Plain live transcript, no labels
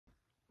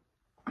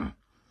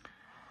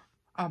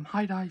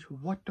Hi guys,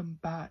 welcome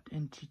back,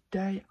 and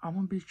today I'm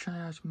gonna be showing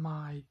us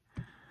my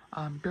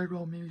Dirt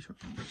Road movies with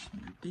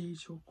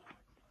Diesel.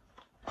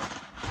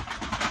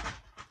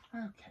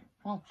 Okay,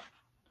 well,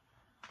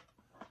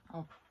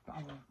 I'll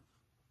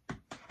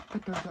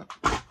pick those up.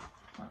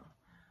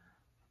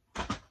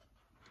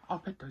 I'll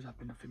pick those up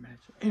in a few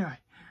minutes. Anyway,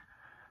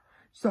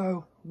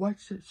 so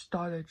once it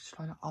started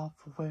off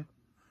with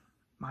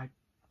my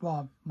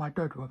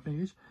Dirt Road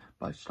movies,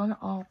 but starting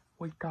off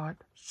we got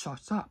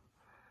Shuts Up.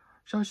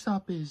 Shuts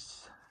Up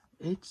it's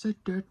a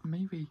good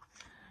movie.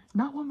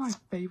 Not one of my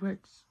favorite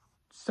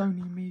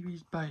Sony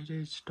movies, but it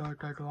is still a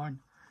good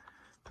one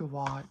to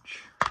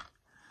watch.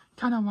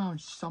 Kind of around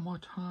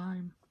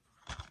summertime.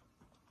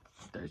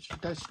 But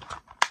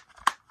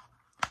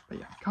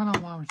yeah, kind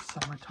of around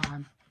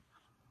summertime,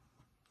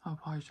 I'll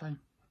probably say.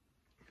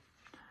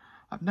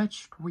 Up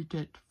next, we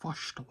get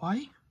Flushed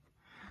Away.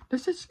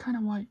 This is kind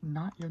of like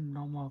not your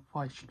normal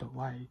Flushed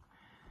Away.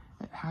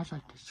 It has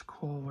like this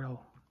cool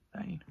little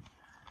thing.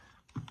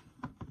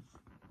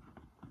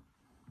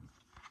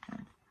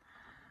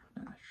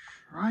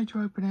 Try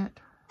to open it.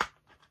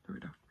 There we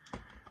go.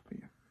 But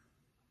yeah.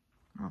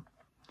 Oh.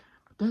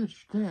 But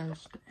there's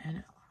this,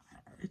 and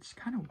it's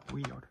kind of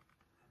weird.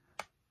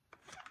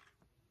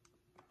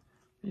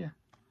 Yeah,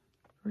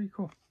 pretty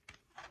cool.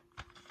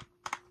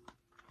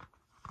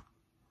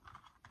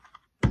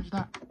 There's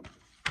that.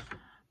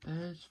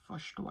 There's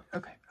Flushed Away.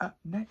 Okay, up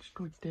next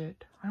we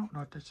did, I don't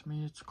know what this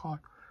means, it's called,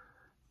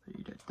 but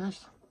you did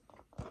this.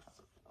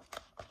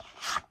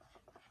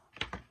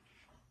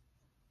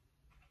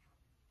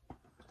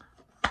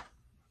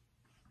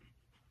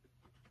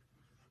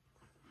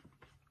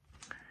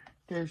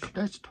 There's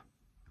this.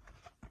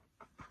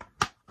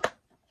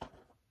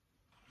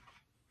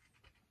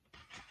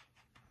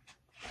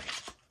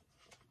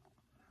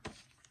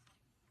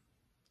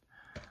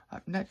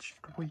 Up next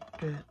we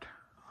did,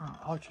 I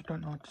also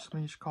don't know what this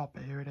means called,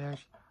 but here it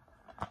is.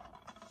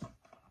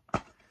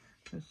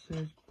 This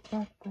is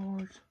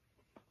backwards,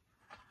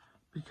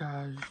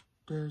 because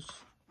this,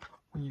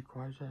 when you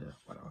close it,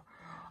 whatever.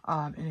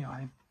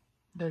 Anyway,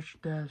 there's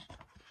this,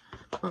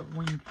 but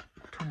when you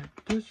turn it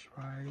this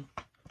way,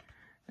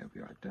 it'll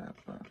be like that,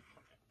 but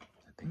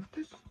I think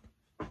this,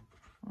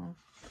 oh,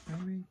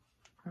 maybe,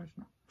 no, it's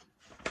not.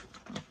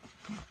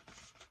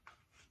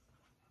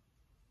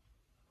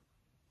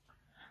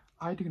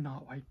 I do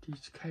not like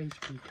these cases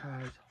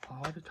because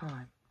all the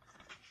time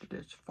it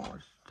just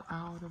falls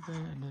out of it,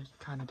 and it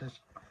kind of just,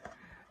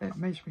 it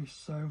makes me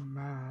so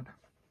mad.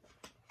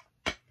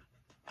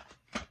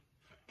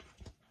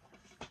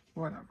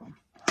 Whatever.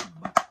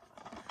 But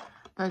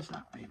there's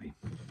that maybe.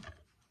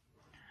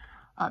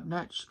 Up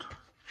next,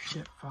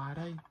 Shit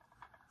Friday.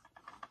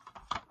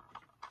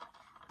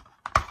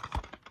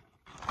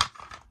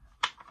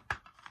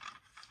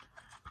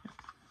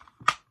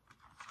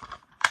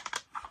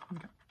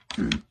 Okay.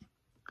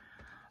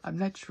 Up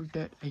next, we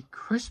get A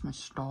Christmas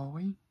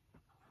Story.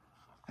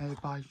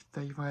 Everybody's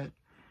favorite.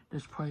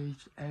 This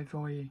plays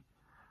every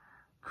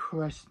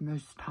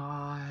Christmas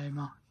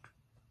time,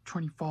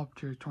 24th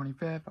to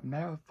 25th, a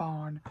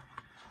marathon.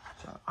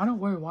 So I don't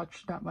really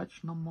watch that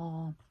much no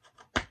more,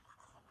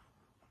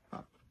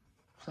 but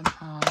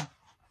sometimes.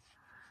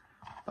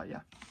 But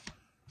yeah,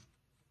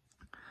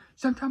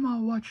 sometimes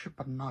I'll watch it,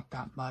 but not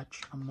that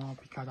much no more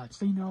because I've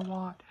seen it a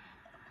lot,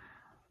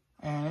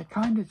 and it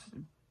kind of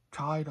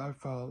tied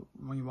over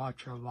when you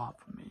watch it a lot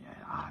for me.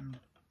 And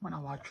when I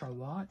watch a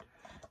lot,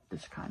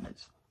 this kind of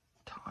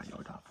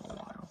tired after a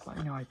while. But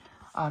anyway,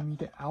 you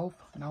get Elf,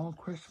 an old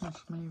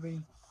Christmas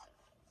movie.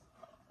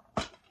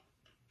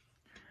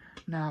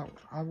 Now,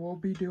 I will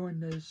be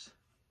doing this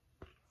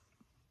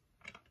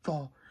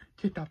for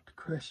Kick Up to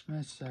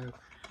Christmas, so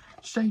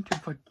stay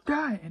tuned for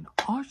that. And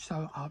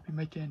also, I'll be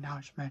making an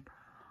announcement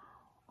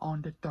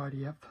on the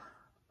 30th.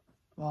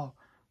 Well,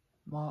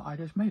 I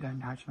just made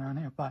an announcement on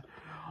here, but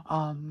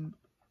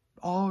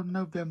all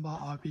November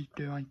I'll be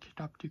doing Kick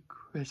Up to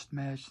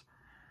Christmas.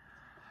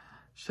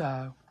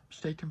 So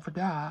stay tuned for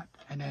that,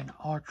 and then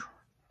on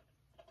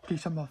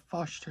December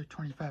 1st to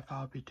 25th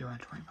I'll be doing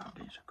 25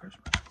 Days of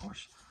Christmas, of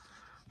course.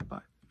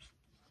 But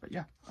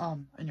yeah.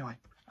 Anyway,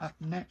 up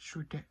next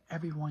we get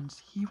Everyone's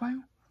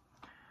Hero.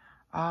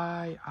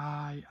 I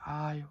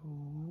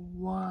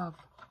love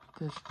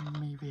this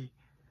movie.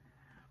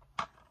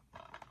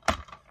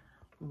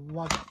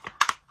 Love it.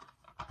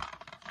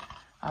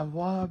 I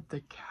love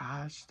the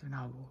cast, and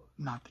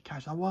not the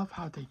cast. I love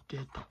how they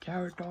did the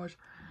characters.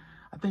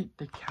 I think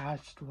the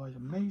cast was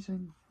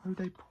amazing, who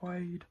they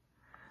played.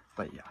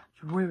 But yeah,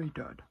 it's really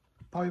good.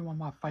 Probably one of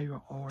my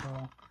favorite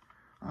older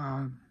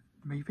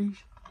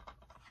movies.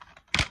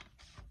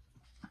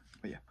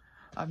 But yeah,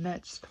 up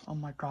next, oh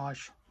my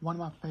gosh, one of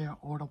my favorite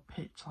older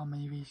Pixar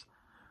movies,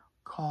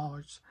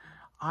 Cars.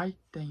 I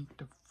think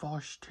the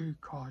first two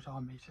Cars are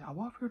amazing. A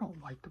lot of people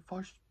don't like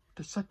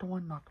the second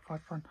one, not the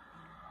first one.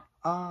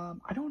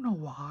 I don't know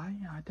why.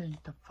 I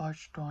think the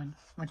first one,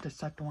 like the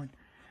second one,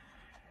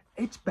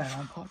 it's better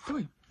on part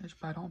 3. It's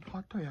better on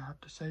part 3, I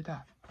have to say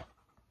that.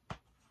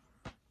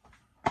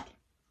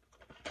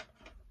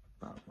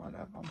 But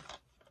whatever.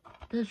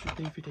 there's your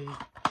DVD.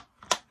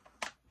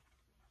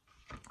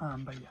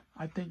 But yeah,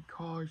 I think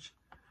Cars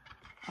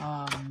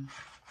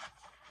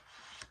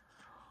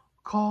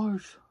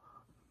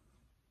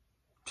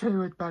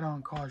 2 is better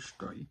than Cars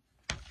 3.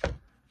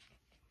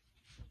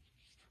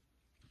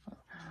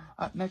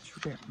 Up next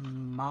we get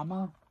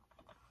Mama.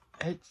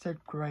 It's a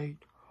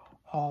great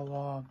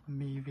horror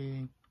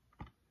movie.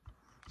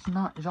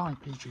 It's only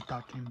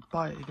PG-13,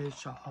 but it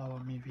is a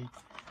horror movie,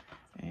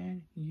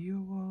 and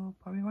you will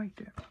probably like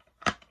it.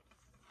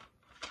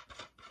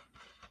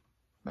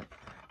 But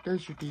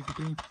there's your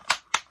DVD.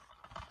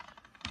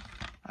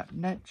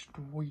 Next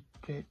we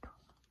get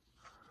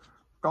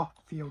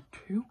Garfield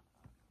 2.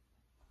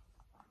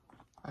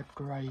 A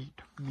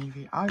great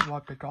movie. I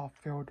love the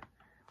Garfield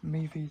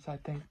movies. I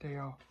think they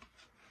are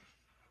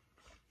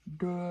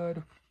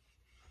good.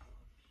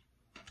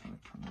 Turn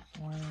this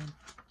one.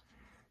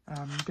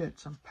 Get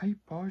some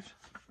papers.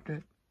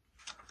 Get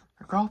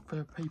the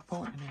Garfield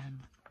paper, and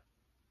then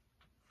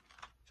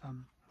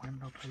some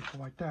window paper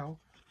like that.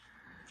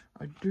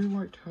 I do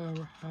like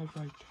to have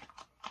like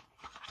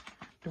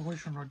the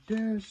original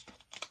disc.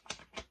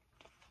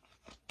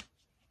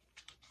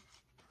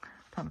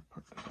 Kind of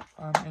put this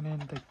up, and then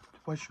the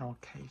original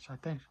case. I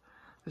think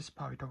this is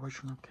probably the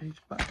original case,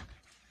 but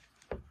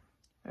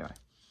anyway.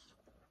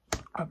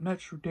 Up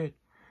next, we did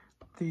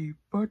the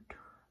Book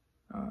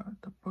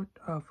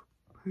of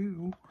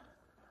Pooh.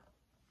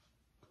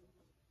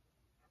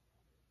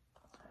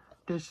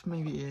 This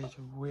movie is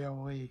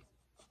really,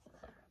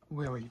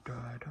 really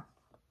good.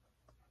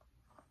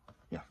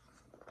 Yeah.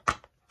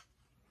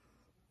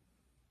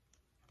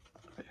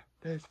 But yeah,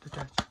 there's the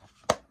test.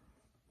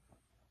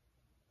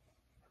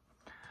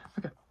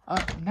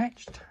 Okay,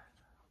 next,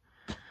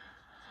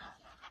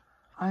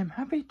 I'm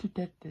happy to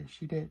get this.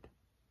 You did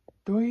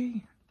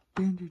 3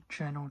 Disney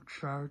Channel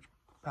shows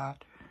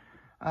about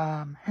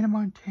Hannah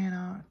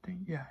Montana, I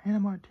think, yeah, Hannah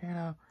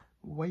Montana,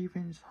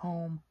 Raven's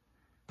Home,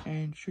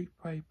 and Street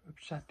Fighter of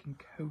Seth and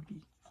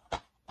Cody.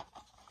 But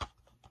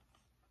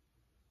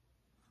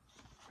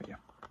yeah,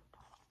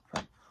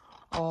 right,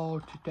 all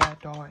to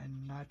that door,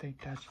 and I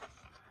think that's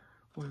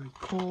really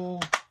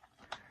cool.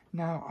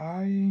 Now,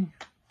 I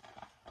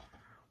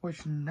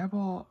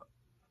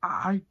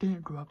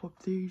didn't grow up with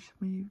these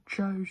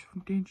shows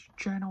from Disney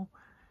Channel,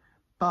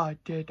 but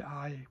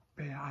I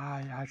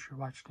actually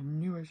watched the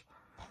newest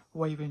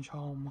Raven's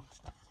Home.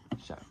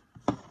 So,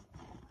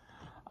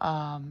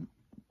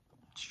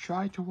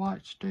 try to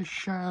watch this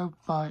show,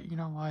 but you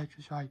know what, it's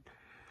just like,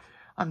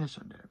 I'm just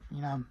gonna do it,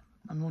 you know,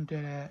 I'm gonna do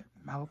it,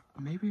 I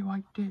maybe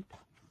liked it,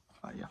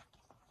 but yeah,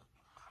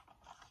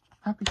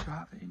 happy to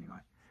have it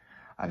anyway.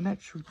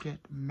 Next we get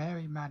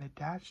Mary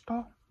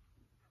Madagascar,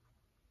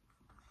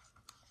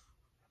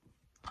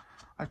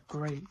 a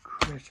great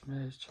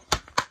Christmas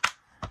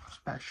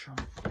special.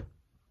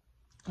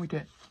 We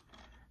did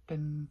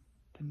the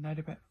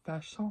Nativate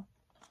Festival.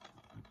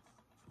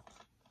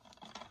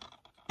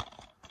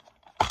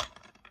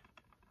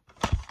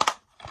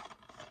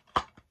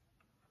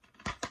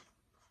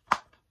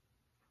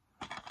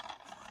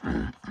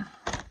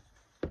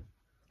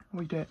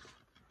 We did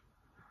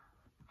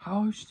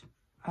House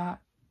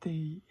at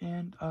the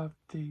End of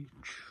the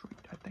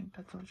Street. I think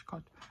that's what it's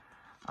called.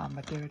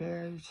 But there it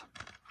is.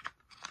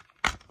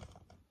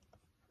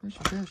 This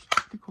is this.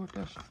 Pretty cool.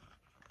 This.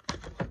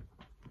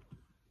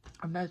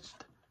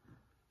 Next.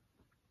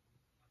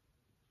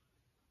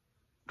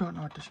 Don't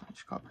know what this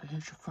one's called, but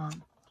here's your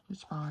phone.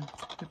 It's fine.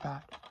 Get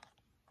back.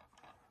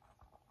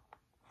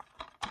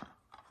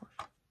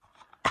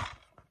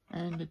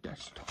 And the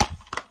desktop.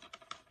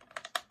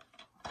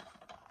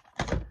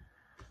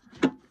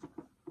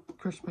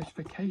 Christmas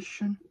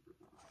Vacation.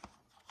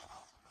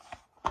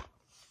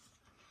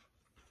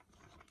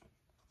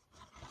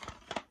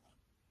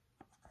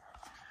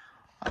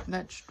 Up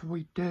next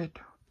we did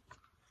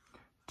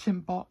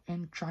Tim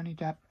Burton, Johnny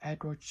Depp,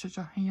 Edward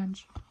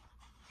Scissorhands.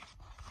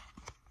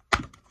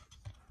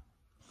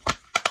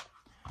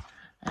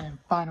 And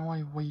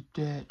finally we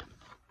did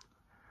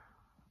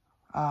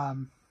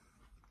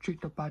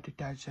Treat the Body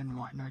Dozen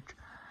One.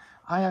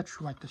 I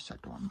actually like the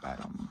second one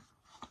better.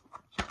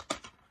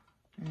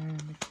 And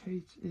the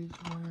case is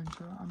one,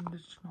 so I'm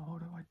just gonna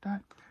hold it like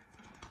that.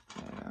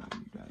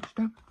 You guys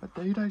know. But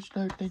there you guys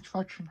go. Thanks for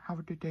watching. Have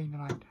a good day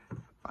tonight.